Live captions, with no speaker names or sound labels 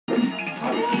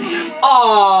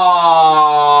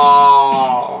Oh!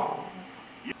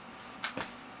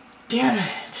 Damn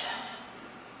it!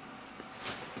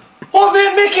 Old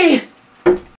Man Mickey!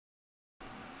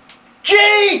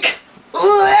 Jake!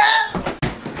 What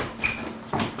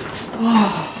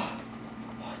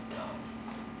the?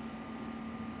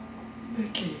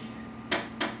 Mickey.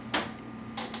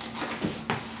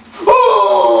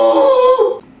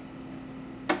 Oh!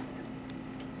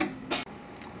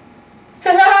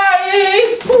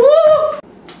 Hey! Woo!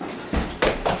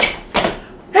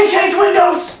 Hey, change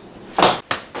windows!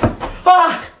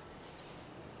 Ah!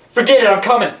 Forget it, I'm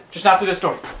coming. Just not through this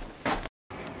door.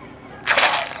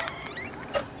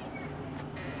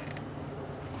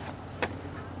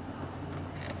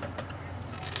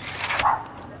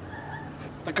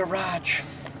 The garage.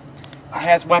 It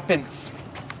has weapons.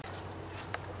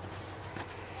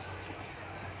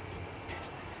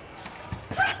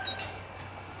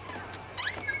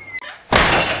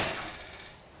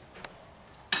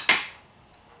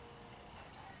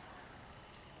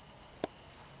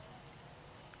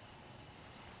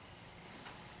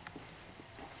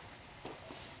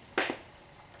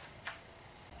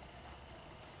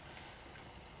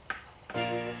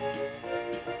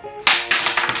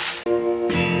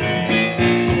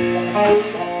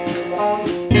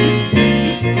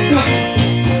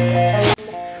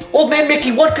 Old Man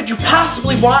Mickey, what could you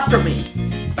possibly want from me?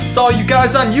 I saw you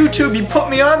guys on YouTube, you put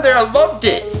me on there, I loved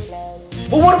it.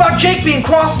 Well, what about Jake being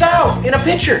crossed out in a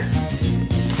picture?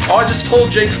 Oh, I just told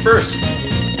Jake first.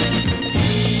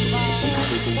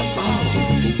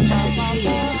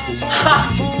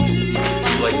 Ha!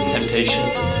 You like the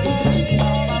Temptations?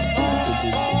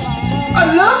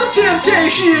 I love the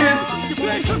Temptations!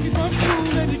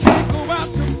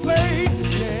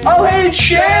 Oh, hey,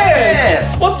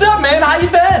 Chef! What's up, man? How you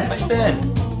been? How you been?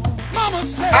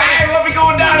 Hey, we'll be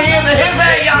going down here to his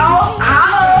head, y'all!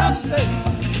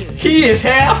 He is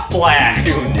half black.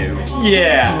 Who knew?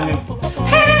 Yeah.